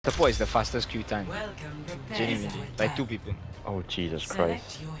Support is the fastest queue time. Genuinely, like 2 people. Oh Jesus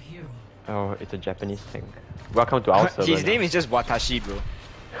Christ. Oh, it's a Japanese thing. Welcome to our server. His name is just Watashi, bro.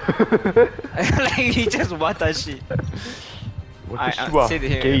 Like, he just Watashi. I said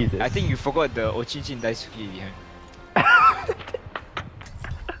here, I think you forgot the Ochinchin Daisuke behind.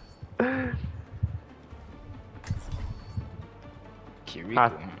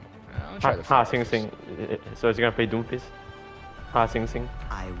 Kiriko. Ha Sing Sing. So is he gonna play Doomfist? Ha Sing Sing.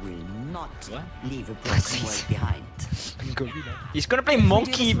 I will not leave a broken world behind. He's gonna play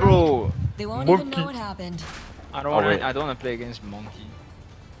Monkey, bro. They won't even know what happened. I don't wanna play against Monkey.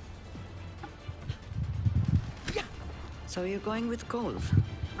 So you're going with gold?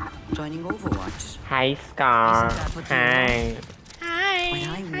 Joining Overwatch? Hi Scar. Hi.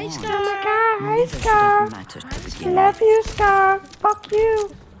 Hi Scar. Hi Scar. Love you, Scar. Fuck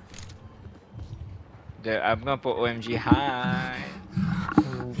you. Yeah, I'm gonna put OMG hi.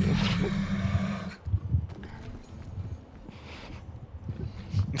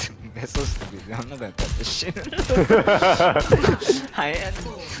 That's so stupid. I'm not gonna touch this shit. Hi,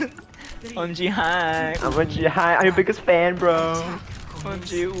 OMG hi. OMG hi. I'm your biggest fan, bro.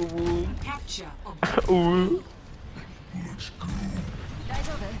 OMG uwu. Ooh.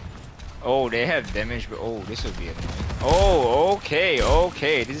 Oh, they have damage, but oh, this will be annoying. Oh, okay,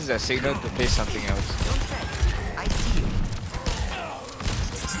 okay. This is a signal to play something else. I see you.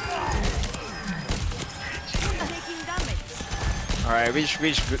 Alright,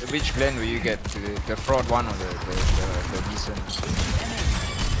 which blend will you get? The fraud one or the decent?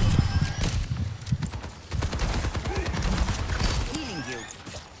 Healing you.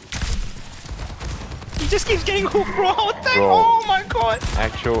 He just keeps getting hooked, bro. Oh my god.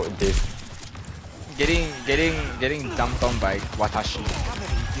 Actual diff. Getting dumped on by Watashi.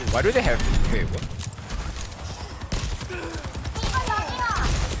 Why do they have? Wait, what?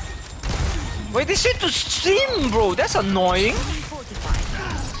 Wait, they said to stream, bro. That's annoying.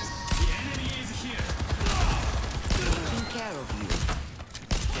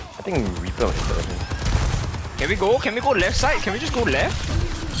 I think Reaper was better. Can we go? Can we go left side? Can we just go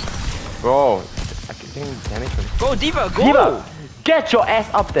left? Bro, I can think damage from. Go, D.Va, go! D.Va, get your ass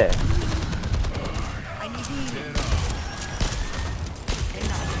up there!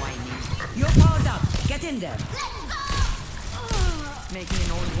 You're powered up. Get in there. Making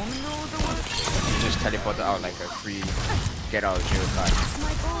an old woman know the one. Just teleported out like a free get out of jail card.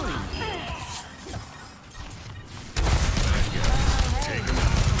 My boy.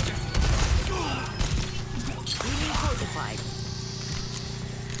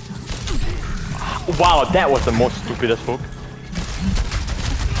 Wow, that was the most stupidest hook.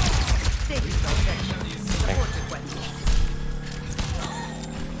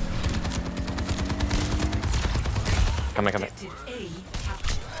 Come on, come on. I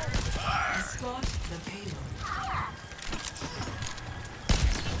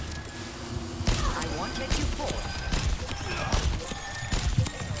won't let you fall.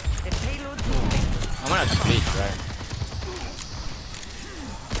 The payload's moving. I'm gonna have to bleed, right?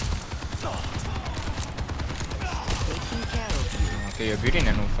 Taking care of you. Okay, you're building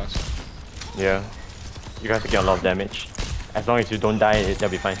nano fast. Yeah. You have to get a lot of damage. As long as you don't die, that'll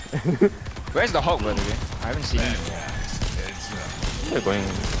be fine. Where's the Hawk, by the way? I haven't seen him. They're going.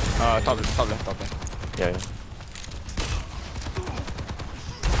 Top left. Yeah.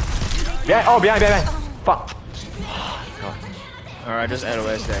 Yeah. Oh, behind. Fuck. Alright, just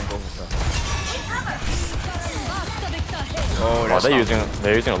LOS there and go for stuff. Oh, Oh, that's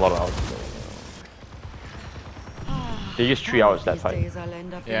they're using a lot of outs. They used 3 hours that fight.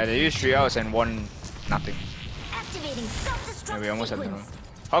 Yeah, they used 3 hours and 1 nothing. Yeah, we almost had the run.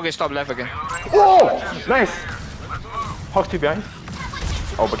 Okay, stop left again. Whoa! Nice! Hawk's 2 behind.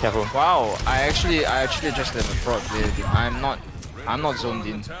 Oh, but careful. Wow, I actually just have a fraud. I'm not zoned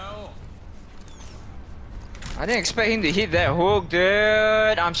in. I didn't expect him to hit that hook,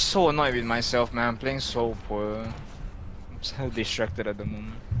 dude. I'm so annoyed with myself, man. I'm playing so poor. I'm so distracted at the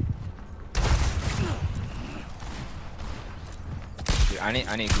moment. Dude, I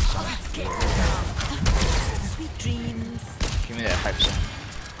need good song. Sweet dreams. Give me that hype song.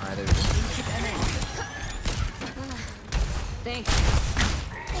 Alright, there we go. Thanks.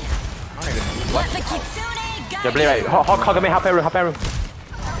 I don't even know what. Yeah, play right. Hawk, come in, half arrow.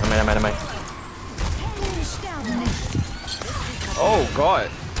 Never mind. Oh god.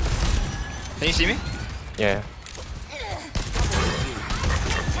 Can you see me? Yeah.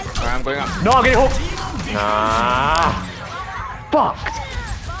 Alright, I'm going up. No, I'm getting hooked! Nah. Fuck!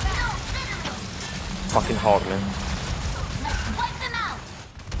 Fucking Hawk, man.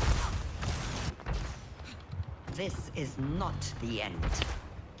 This is not the end.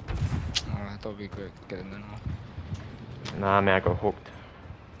 thought we could get a normal. Nah, man, I got hooked.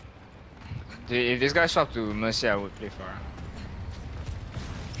 Dude, if this guy swapped to Mercy, I would play for her.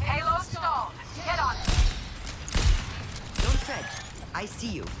 Halo stalled. Get on it. Don't fret. I see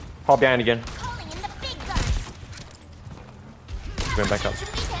you. Hop behind again. Calling in the big guns. Going back up.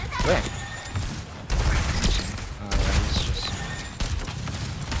 Where? He's just...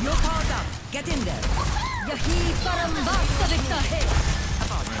 You're powered up. Get in there.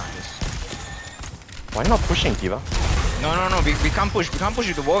 Why not pushing, Diva? No, we can't push. We can't push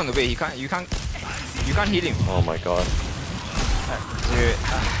with the wall in the way. You can't heal him. Oh my god. Dude,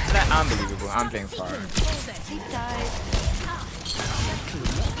 that's unbelievable. I'm playing fire.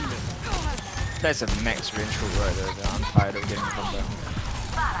 That's a max range hook right there. I'm tired of getting from there.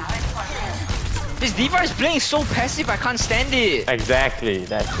 This Diva is playing so passive, I can't stand it. Exactly,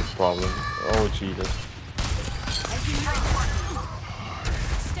 that's the problem. Oh Jesus.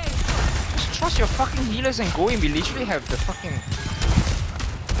 Just trust your fucking healers and go in. We literally have the fucking...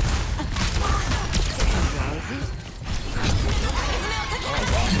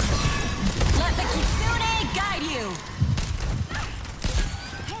 Let the Kitsune guide you.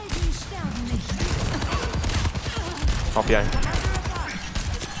 Hop behind.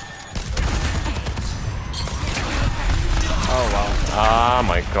 Oh wow. Ah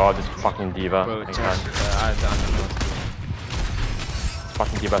my god, this fucking Diva. Bro, I just, can't. I don't know what to do.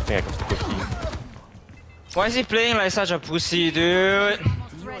 Fucking Diva thing like a pussy. Why is he playing like such a pussy, dude?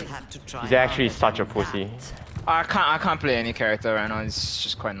 You'll have to try. He's actually such a pussy. I can't play any character right now. It's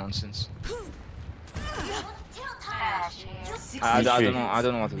just quite nonsense. I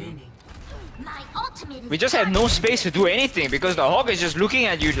don't know what to do. We just have no space to do anything because the Hog is just looking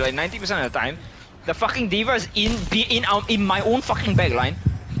at you like 90% of the time. The fucking Diva is in my own fucking backline.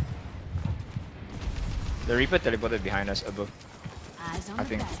 The Reaper teleported behind us above. I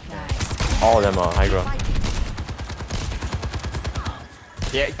think. All of them are high ground.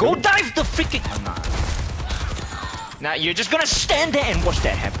 Yeah, go dive the freaking. I'm not. Now you're just gonna stand there and watch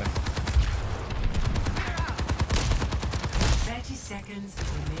that happen. 30 seconds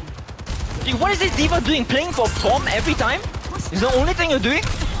remaining. Dude, what is this Diva doing? Playing for bomb every time? Is the only thing you're doing?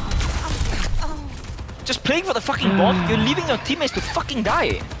 Just playing for the fucking bomb? You're leaving your teammates to fucking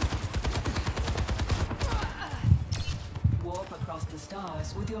die. Warp across the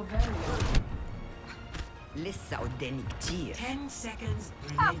stars with your very own. Lissa och Deniktir. 10 seconds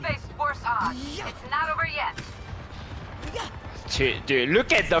I'll remaining. face worse odds. It's not over yet. Dude,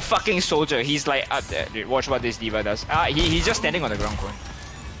 look at the fucking soldier. He's like up there. Dude, watch what this Diva does. He's just standing on the ground going.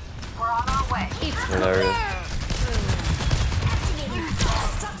 We're on our way. Hilarious.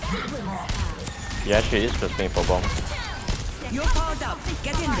 He actually is just playing for bomb. You're powered up.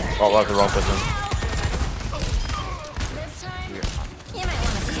 Get in there. Oh, that was the wrong person. This time, you might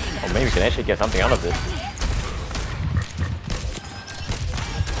want to stay Oh, maybe we can actually get something out of this.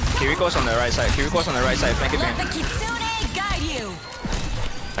 Kiriko's on the right side. Kiriko's on the right side. Flank it Let the behind. Kitsune guide you.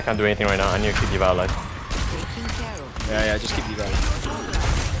 I can't do anything right now. I need to keep Diva alive. Taking care of. Yeah, just keep Diva.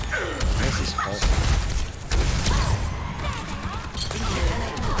 Where's his fault?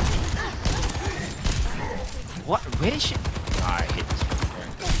 What? Where is she? Ah, I hate this.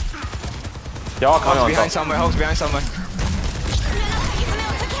 They're all coming Hog's on behind top. somewhere. Hog's behind somewhere.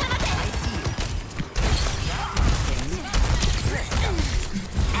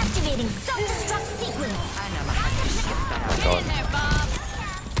 Activating self-destruct sequence. Oh god.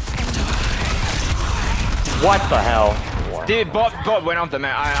 What the hell? What? Dude, bot went off the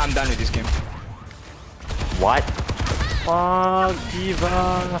map. I'm done with this game. What? Fuck,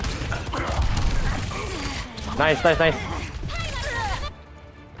 Diva. Nice.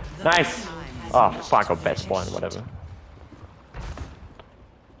 Nice. Oh, fuck, a best spawn, whatever.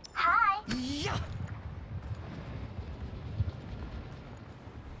 Hi.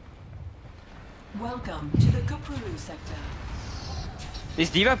 Welcome to the Kupuru sector. This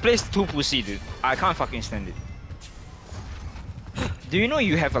Diva plays too pussy, dude. I can't fucking stand it. Do you know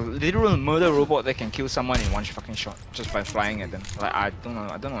you have a literal murder robot that can kill someone in one fucking shot just by flying at them? Like I don't know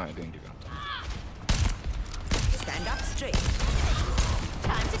what you're doing, Diva. Stand up straight.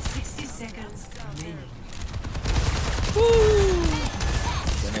 Time to 60 seconds remaining.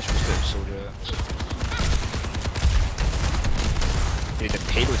 Damage boosted soldier. Dude, the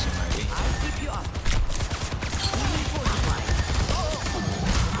payload's in my way. I'll keep you up.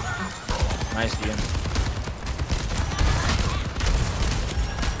 Nice DM.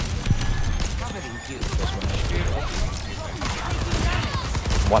 Covering you. That's one HP.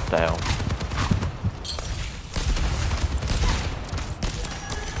 What the hell?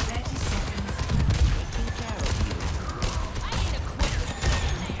 30 seconds. Taking care of you.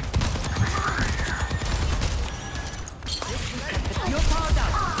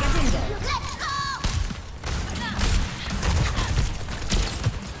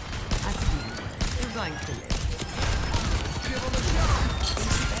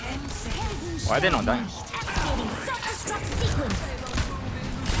 Why are they not dying? Activating self-destruct sequence.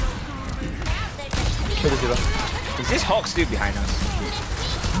 Is this Hawk still behind us?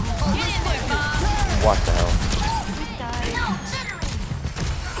 What the hell?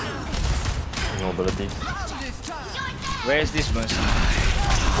 No abilities. Where is this Mercy?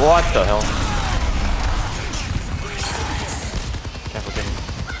 What the hell? Careful, careful.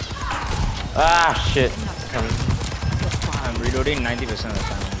 Ah, shit. I'm reloading 90% of the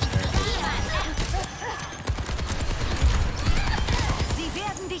time on this character. Sie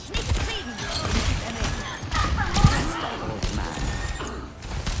werden dich nicht kriegen.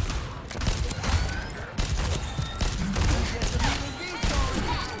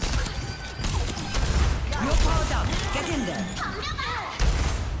 You're powered up. Get in there.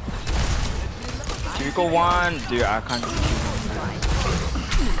 Should we go one? Dude, I can't.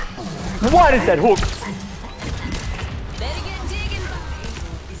 What is that hook? Better get digging.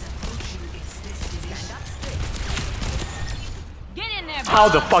 Get in there, How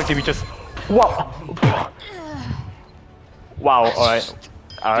the fuck did we just... Wow. Wow, alright.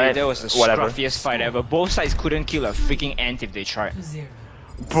 Dude, Alright, that was the whatever. scruffiest fight ever. Both sides couldn't kill a freaking ant if they tried. Zero.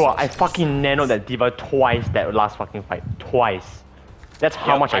 Bro, I fucking nanoed that diva twice that last fucking fight. Twice. That's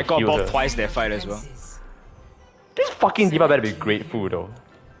how much I got killed both her. twice that fight as well. This fucking diva better be grateful though.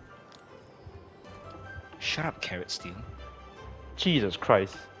 Shut up, Carrot Steel. Jesus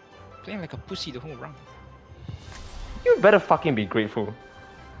Christ. Playing like a pussy the whole round. You better fucking be grateful.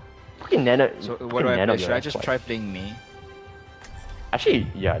 Fucking nano. So fucking what do I nano play? Should your I ass just twice. try playing Mei? Actually,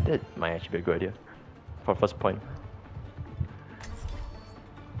 yeah, that might actually be a good idea. For first point.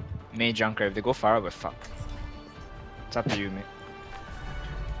 Mei Junker, if they go far, we're fucked. It's up to you, mate.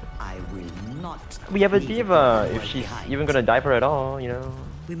 I will not. We have a leave a diva. broken If world she's behind. even gonna die for it all, you know.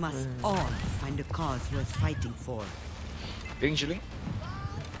 We must all find a cause worth fighting for. Bing Julie?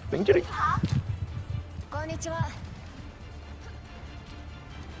 Injury. Konnichiwa.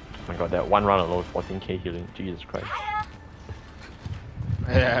 Oh my god, that one round alone, 14k healing. Jesus Christ.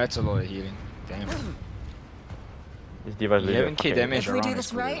 Yeah, that's a lot of healing. Damn. This diva's legit 11k damage If we around. do is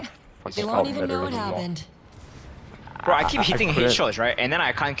this pretty right, good. fucking they won't out even know what literally. happened. Bro, I keep hitting couldn't- headshots, right? And then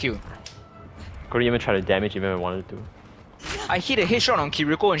I can't kill. Couldn't even try to damage even if I wanted to. I hit a headshot on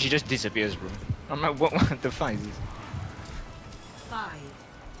Kiriko and she just disappears, bro. I'm like, what the fuck is this? 5,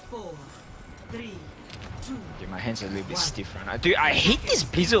 4, 3, 2. Okay, my hands are a little bit stiff right now. Dude, I hate this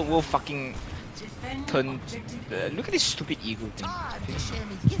Blizzard will fucking Defend turn. objective. Look at this stupid eagle thing.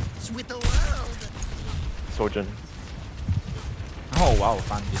 Sojourn. Oh wow,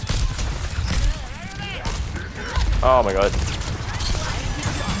 found it. Oh my god.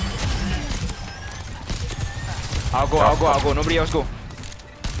 I'll go. Nobody else go.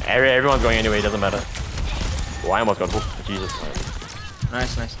 Everyone's going anyway, it doesn't matter. Oh, I almost got hooked. Jesus.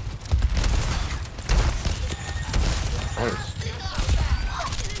 Nice. Nice.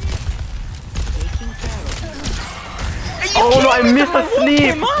 Taking care of you. Oh no, I missed the sleep!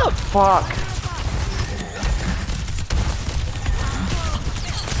 Came up. Fuck.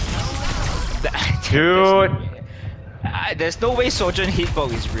 Dude! There's no way Sojourn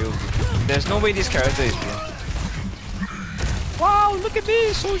hitbox is real. There's no way this character is real. Wow, look at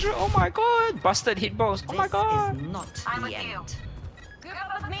this, Sojourn. Oh my god. Busted hitbox. Oh my god. This is not I'm the with you. end. Group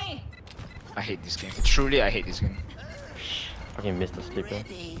up with me. I hate this game. Truly, I hate this game. Fucking missed the sleep there.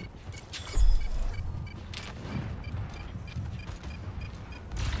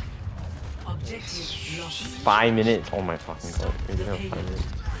 Objective lost. 5 minutes? Oh my fucking god. We didn't have 5 minutes.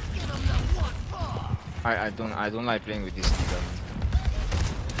 I don't like playing with this nigga,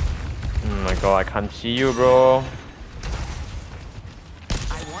 man. Oh my god, I can't see you, bro. I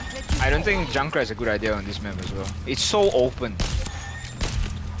won't let you I don't think Junkrat is a good idea on this map as well. It's so open.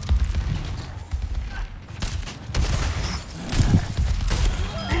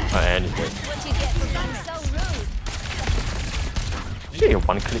 And it's dead. What you get for being so rude? Shit,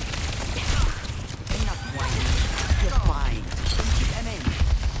 one click. enough whining. You're fine. Keep them in.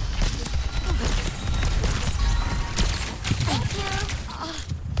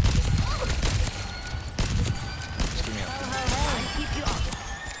 Just give me a I'll keep you up.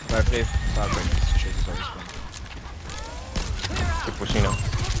 If I play Fabric, this shit is always fun. Keep pushing now.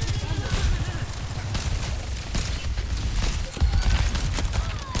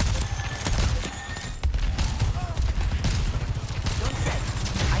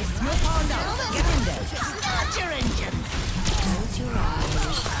 I smell powered up. Get in there. Start your engine. Close your eyes.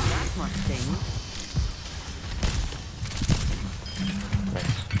 That must sting.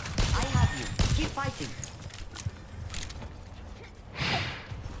 Nice. I have you. Keep fighting.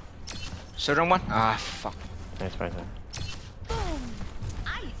 Sojourn one? Ah, fuck. Nice, nice, nice.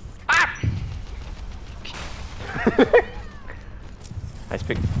 Ah! Nice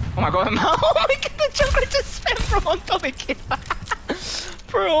pick. Oh my god, oh my god, the jungler just spam from on top again.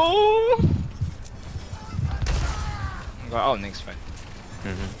 Bro. Oh, next fight.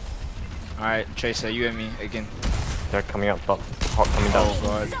 Alright, Tracer, you and me again. They're coming up top. Hawk coming down. Oh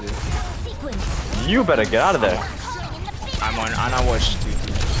god, dude. You better get out of there. I'm on Overwatch too.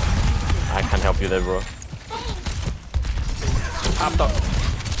 I can't help you there, bro. Up top.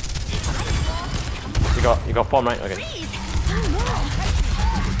 You got form, right? Okay.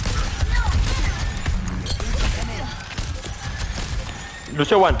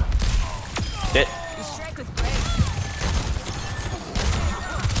 Lucio 1. Dead.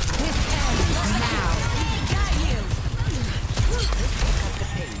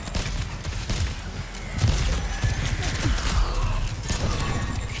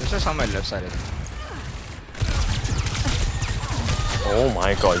 She's just on my left side. Oh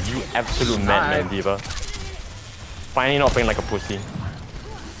my god, you absolute madman, Diva. Finally not playing like a pussy.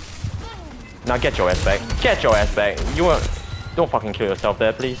 Now get your ass back. Get your ass back. You are... Don't fucking kill yourself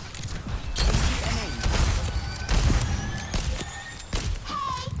there, please.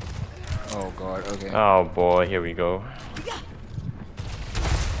 Oh god, okay. Oh boy, here we go.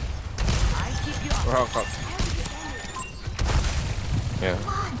 We're all up. Yeah.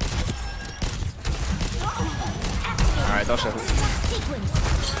 Alright, that's it.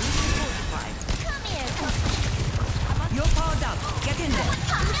 You're powered up. Get in there.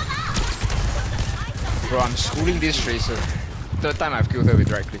 Bro, I'm schooling this Tracer. Third time I've killed her with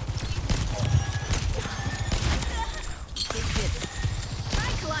right click.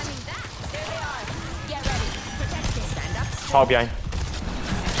 Power behind.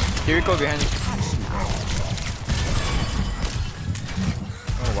 Here we go behind you.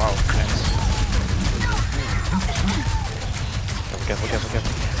 Oh wow, nice. Careful, careful,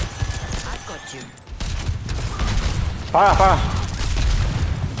 careful. I've got you. Fire.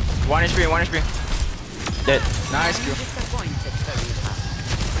 1 HP, 1 HP. Dead. Nice kill. Disappointed,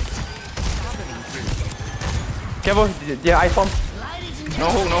 Careful, yeah, ice bomb. No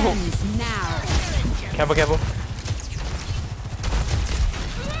hook, no hook. now. Careful.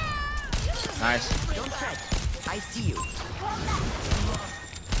 Nice. Don't fret. I see you.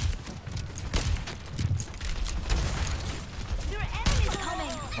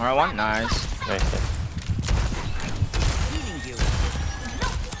 Alright, 1. Nice. Nice. Healing you.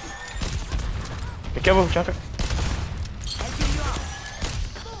 Be careful, Junker. Helping you out.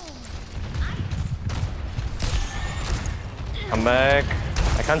 Come back.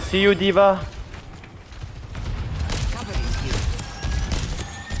 I can't see you, Diva. Covering you.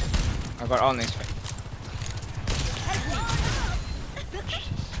 I got all next fight.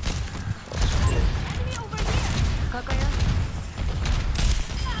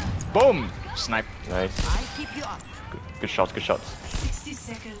 Boom! Snipe. Nice. I keep you up. Good shots, good shots. 60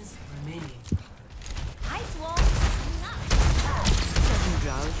 seconds remaining. Getting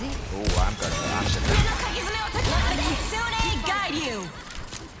drowsy. Oh, I'm gonna flash it. Guide you.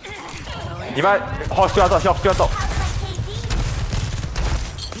 Diva, Hawk still out top.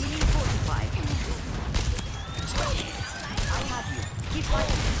 Healing fortified. I have you. Keep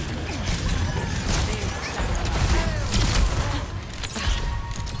fighting.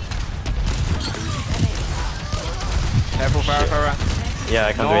 Careful, Farah. Yeah,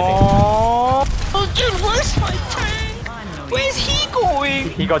 I can't do anything. Oh, dude, where's my tank? Where's he going?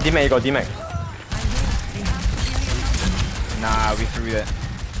 He got D-Mac. Nah, we threw that.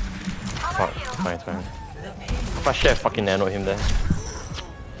 Fuck, it's fine. If I should have fucking nanoed him there.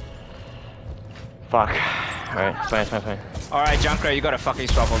 Fuck. Alright, it's fine. Alright, Junkrat, you gotta fucking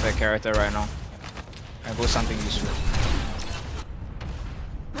swap out that character right now. And go something useful.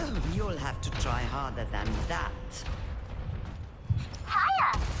 You'll have to try harder than that.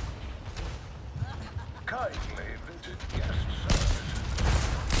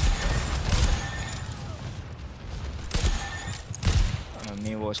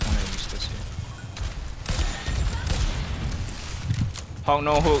 Me was kinda useless here. Hawk,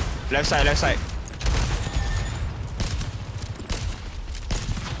 no hook. Left side.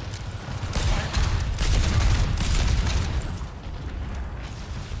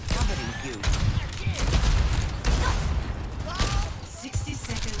 Covering you. 60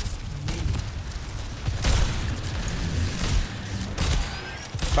 seconds remaining.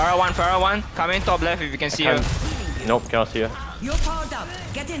 Farah 1. Come in top left if you can see her. Nope, cannot see her. You're powered up.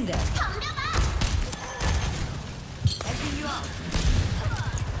 Get in there. Helping you out.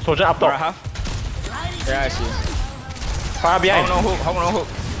 Soldier up Farah top. half. Yeah, I see. Fire behind. Hawk, no hook.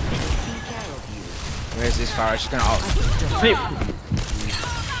 Taking care of you. Where's this Farah? She's gonna out. Sleep.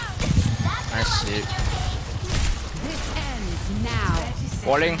 Nice shit.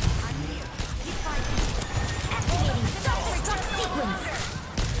 Walling. Activating self-destruct sequence.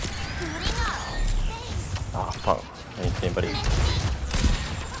 Ah, fuck. I ain't seen anybody.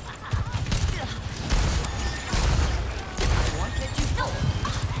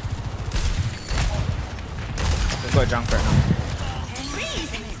 Let's go jump right now.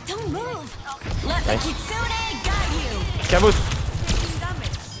 Freeze! Don't move. Let the Nice. kitsune guide you. Caboose!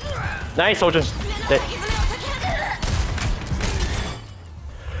 Nice, soldier! Dead.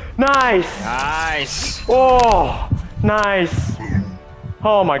 Nice! Nice. Oh! Nice!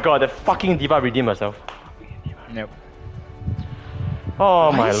 Oh my god, the fucking diva redeemed herself. Nope.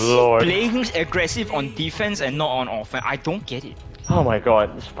 Oh Why my is she lord. playing aggressive on defense and not on offense? I don't get it. Oh my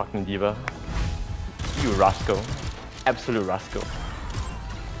god, this fucking diva. You rascal. Absolute rascal.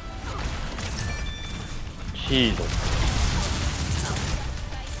 Jesus.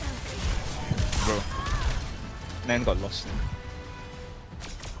 Bro. Man got lost.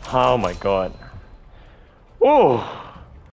 Oh my god. Oh!